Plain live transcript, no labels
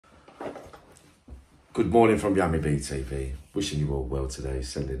Good morning from Yummy BTV. Wishing you all well today.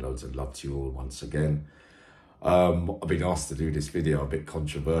 Sending loads of love to you all once again. I've been asked to do this video, a bit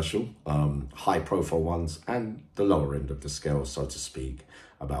controversial. High profile ones and the lower end of the scale, so to speak,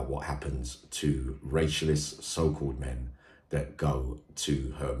 about what happens to racialist so-called men that go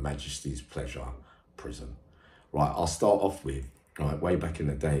to Her Majesty's Pleasure prison. Right, I'll start off with, way back in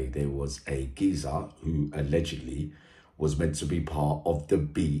the day, there was a geezer who allegedly was meant to be part of the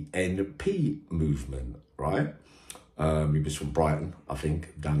BNP movement, right? He was from Brighton, I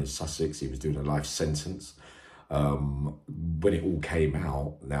think, down in Sussex. He was doing a life sentence. When it all came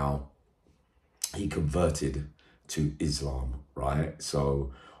out, now, he converted to Islam, right?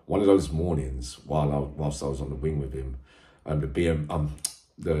 So one of those mornings, whilst I was on the wing with him,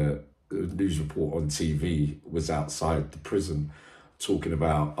 the news report on TV was outside the prison talking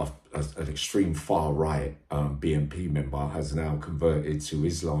about an extreme far right BNP member has now converted to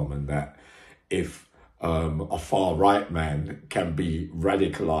Islam, and that if a far right man can be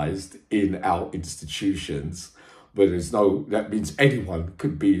radicalized in our institutions, but that means anyone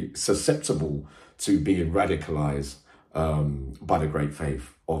could be susceptible to being radicalized by the great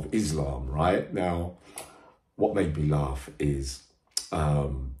faith of Islam, right? Now, what made me laugh is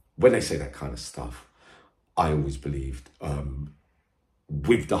when they say that kind of stuff, I always believed,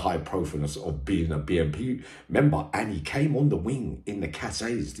 with the high profileness of being a BNP member, and he came on the wing in the Cat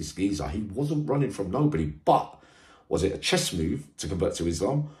A's, this geezer. He wasn't running from nobody, but was it a chess move to convert to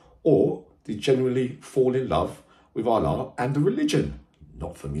Islam, or did he genuinely fall in love with Allah and the religion?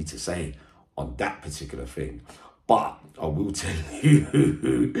 Not for me to say on that particular thing, but I will tell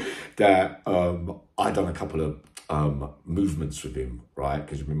you that I done a couple of movements with him, right?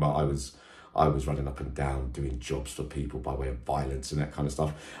 Because remember, I was running up and down doing jobs for people by way of violence and that kind of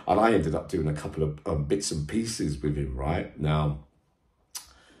stuff. And I ended up doing a couple of bits and pieces with him, right? Now,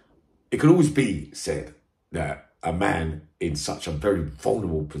 it could always be said that a man in such a very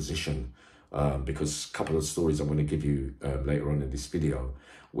vulnerable position, because a couple of stories I'm going to give you later on in this video,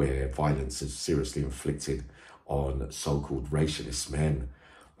 where violence is seriously inflicted on so-called racialist men,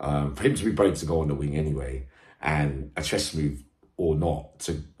 for him to be brave to go on the wing anyway, and a chess move or not,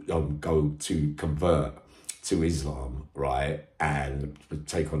 to go to convert to Islam, right, and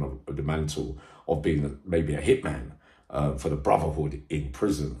take on the mantle of being maybe a hitman for the Brotherhood in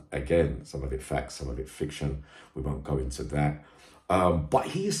prison. Again, some of it facts, some of it fiction. We won't go into that. But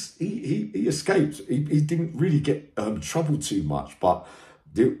he escaped. He didn't really get trouble too much. But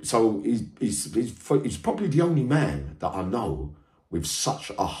so he's probably the only man that I know with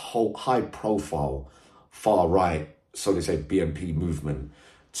such a high profile far right, so they say, BNP movement,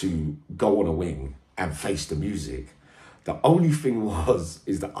 to go on a wing and face the music. The only thing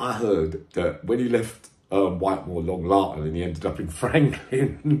is that I heard that when he left Whitemore Long Lartin and he ended up in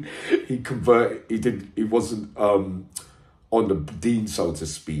Franklin, he wasn't on the dean, so to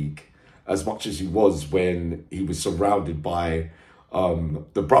speak, as much as he was when he was surrounded by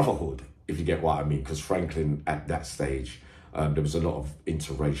the Brotherhood, if you get what I mean. Because Franklin, at that stage, there was a lot of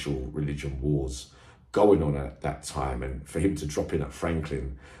interracial religion wars going on at that time, and for him to drop in at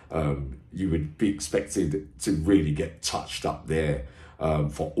Franklin, you would be expected to really get touched up there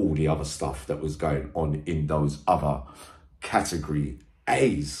for all the other stuff that was going on in those other category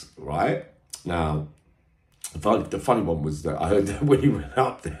A's, right? Now, the funny one was that I heard that when he went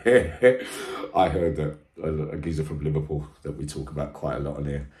up there, I heard that a geezer from Liverpool that we talk about quite a lot on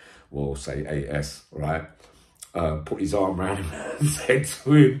here, we'll say AS, right? Put his arm around him and said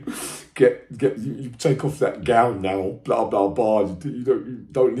to him, you take off that gown now, blah, blah, blah. You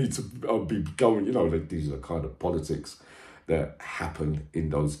don't need to be going, these are the kind of politics that happen in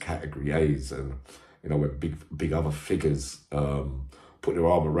those category A's. And, when big other figures put their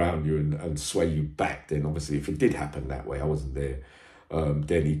arm around you and sway you back, then obviously if it did happen that way, I wasn't there,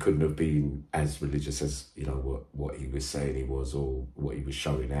 then he couldn't have been as religious as, what he was saying he was, or what he was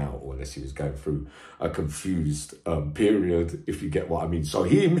showing out, or unless he was going through a confused period, if you get what I mean. So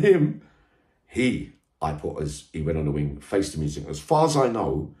he went on the wing, faced the music. As far as I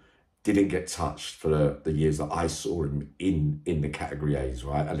know, didn't get touched for the years that I saw him in the category A's,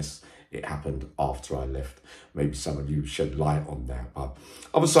 right? Unless it happened after I left. Maybe some of you shed light on that. But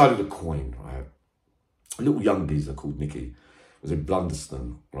other side of the coin, right? A little young geezer called Nicky was in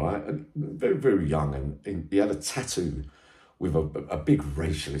Blunderston, right? And very, very young. And he had a tattoo with a big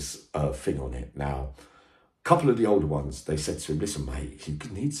racialist thing on it. Now, a couple of the older ones, they said to him, listen, mate, you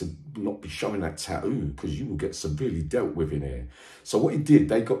need to not be showing that tattoo because you will get severely dealt with in here. So what he did,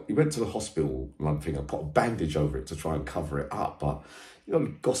 he went to the hospital, one thing, and put a bandage over it to try and cover it up. But,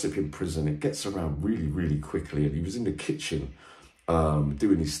 gossip in prison, it gets around really, really quickly. And he was in the kitchen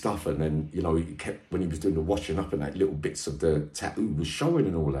doing his stuff, and then, you know, he kept, when he was doing the washing up and that, little bits of the tattoo was showing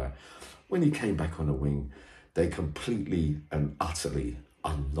and all that. When he came back on the wing, they completely and utterly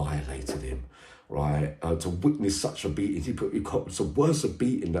annihilated him, right? To witness such a beating, it's a worse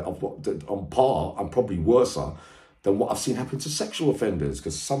beating that on par, and probably worse than what I've seen happen to sexual offenders,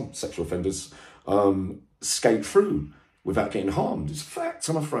 because some sexual offenders skate through without getting harmed. It's a fact,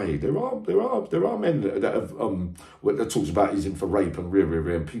 I'm afraid. There are men that have that talks about he's in for rape and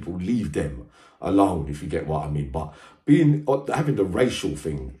and people leave them alone, if you get what I mean. But having the racial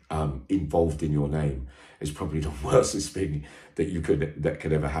thing involved in your name is probably the worstest thing that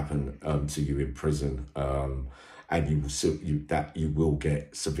could ever happen to you in prison. And you will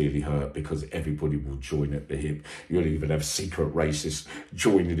get severely hurt, because everybody will join at the hip. You'll even have secret racists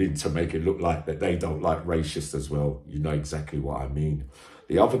joining in to make it look like that they don't like racists as well. You know exactly what I mean.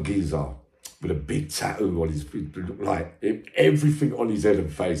 The other geezer with a big tattoo on his, like everything on his head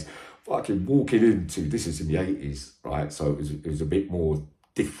and face, fucking walking into, this is in the 80s, right? So it was a bit more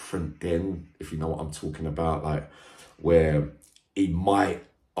different then, if you know what I'm talking about, like where he might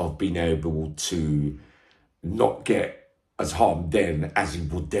have been able to not get as harmed then as he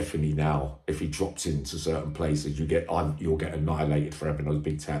would definitely now. If he drops into certain places, you'll get annihilated for having those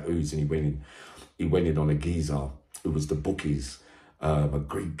big tattoos. And he went in on a geezer who was the bookies, a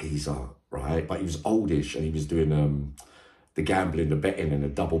Greek geezer, right? But he was oldish, and he was doing the gambling, the betting, and the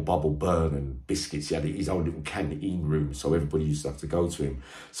double bubble burn and biscuits. He had his own little canteen room, so everybody used to have to go to him.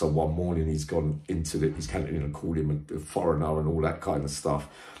 So one morning he's gone into his canteen and called him a foreigner and all that kind of stuff,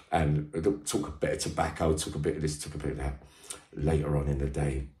 and took a bit of tobacco, took a bit of this, took a bit of that later on in the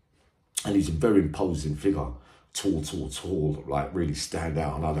day. And he's a very imposing figure, tall, like really stand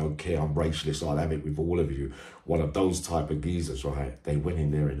out. And I don't care, I'm racialist, I'll have it with all of you. One of those type of geezers, right? They went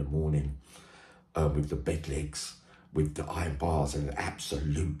in there in the morning with the bed legs, with the iron bars, and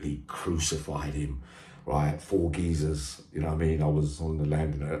absolutely crucified him, right? 4 geezers, you know what I mean? I was on the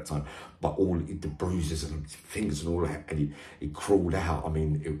landing at that time, but all the bruises and fingers and all that, and he crawled out. I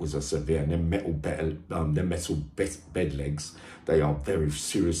mean, it was a severe, and them metal bed legs, they are very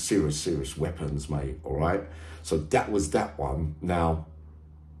serious weapons, mate, all right? So that was that one. Now,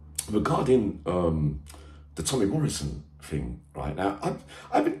 regarding the Tommy Morrison thing, right? Now,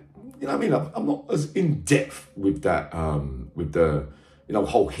 I've been, you know what I mean? I'm not as in depth with that, with the, you know,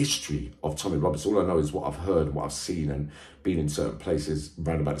 whole history of Tommy Robinson. All I know is what I've heard and what I've seen, and been in certain places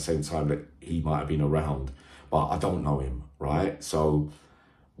around about the same time that he might have been around, but I don't know him, right? So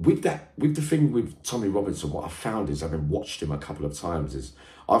with the thing with Tommy Robinson, what I found is, having watched him a couple of times, is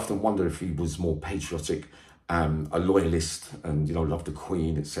I often wonder if he was more patriotic, a loyalist, and, you know, loved the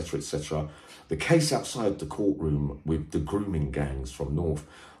Queen, etc., etc. The case outside the courtroom with the grooming gangs from North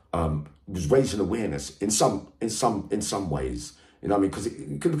was raising awareness in some ways. You know what I mean? Because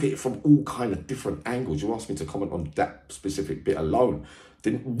you can look at it from all kind of different angles. You asked me to comment on that specific bit alone.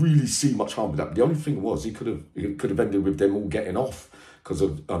 Didn't really see much harm with that. But the only thing was, he could have ended with them all getting off because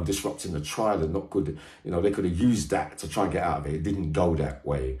of disrupting the trial and not good. You know, they could have used that to try and get out of it. It didn't go that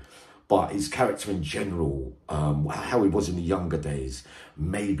way. But his character in general, how he was in the younger days,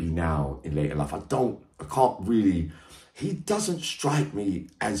 maybe now in later life, I can't really. He doesn't strike me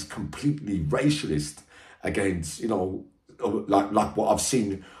as completely racialist against, you know, like what I've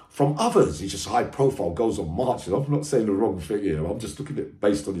seen from others. He's just high profile, goes on marches. I'm not saying the wrong thing here. I'm just looking at it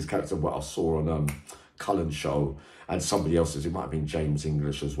based on his character, what I saw on Cullen's show and somebody else's. It might have been James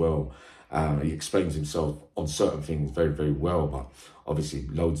English as well. He explains himself on certain things very, very well, but obviously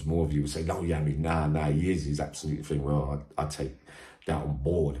loads more of you will say, no, yeah, I mean, nah, he is his absolute thing. Well, I take that on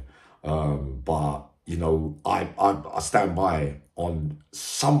board. But, you know, I stand by on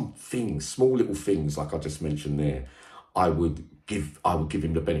some things, small little things, like I just mentioned there. I would give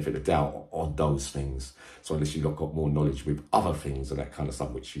him the benefit of the doubt on those things. So unless you've got more knowledge with other things and that kind of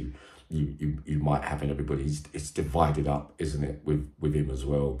stuff, which you might have in everybody, it's divided up, isn't it, with him as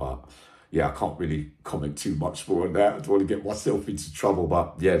well. But yeah, I can't really comment too much more on that. I don't want to get myself into trouble.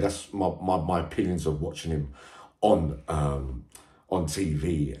 But yeah, that's my opinions of watching him on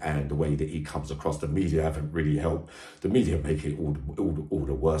TV and the way that he comes across. The media haven't really helped. The media make it all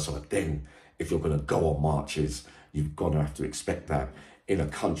the worse. But then, if you're going to go on marches, you've got to have to expect that in a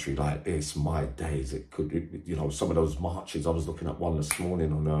country like this. My days, you know, some of those marches. I was looking at one this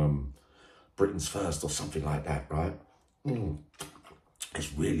morning on Britain's First or something like that, right?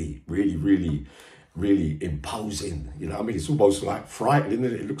 It's really, really, really, really imposing. You know what I mean? It's almost like frightening,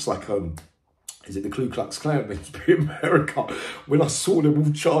 isn't it? It looks like is it the Ku Klux Klan meant to be America? When I saw them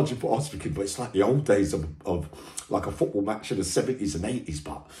all charging, I was thinking, but it's like the old days of like a football match in the 70s and 80s,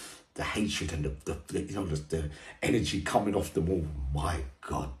 but the hatred and the you know, the energy coming off them all. My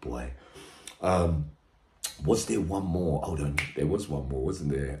God, boy. Was there one more? Hold on, there was one more,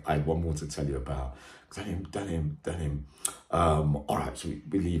 wasn't there? I had one more to tell you about. Done him. All right, so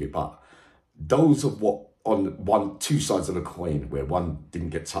we leave it. But those of what on two sides of the coin, where one didn't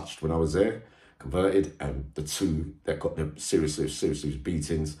get touched when I was there, converted, and the two that got the serious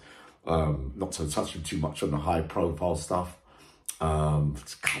beatings. Not to touch you too much on the high profile stuff. Come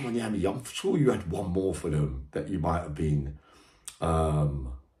on, Yami, I'm sure you had one more for them that you might have been.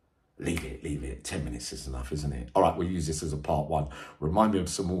 Leave it. 10 minutes is enough, isn't it? All right, we'll use this as a part one. Remind me of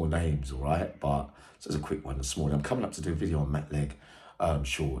some more names, all right? But this is a quick one this morning. I'm coming up to do a video on Matt Legg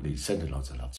shortly. Sending loads of love.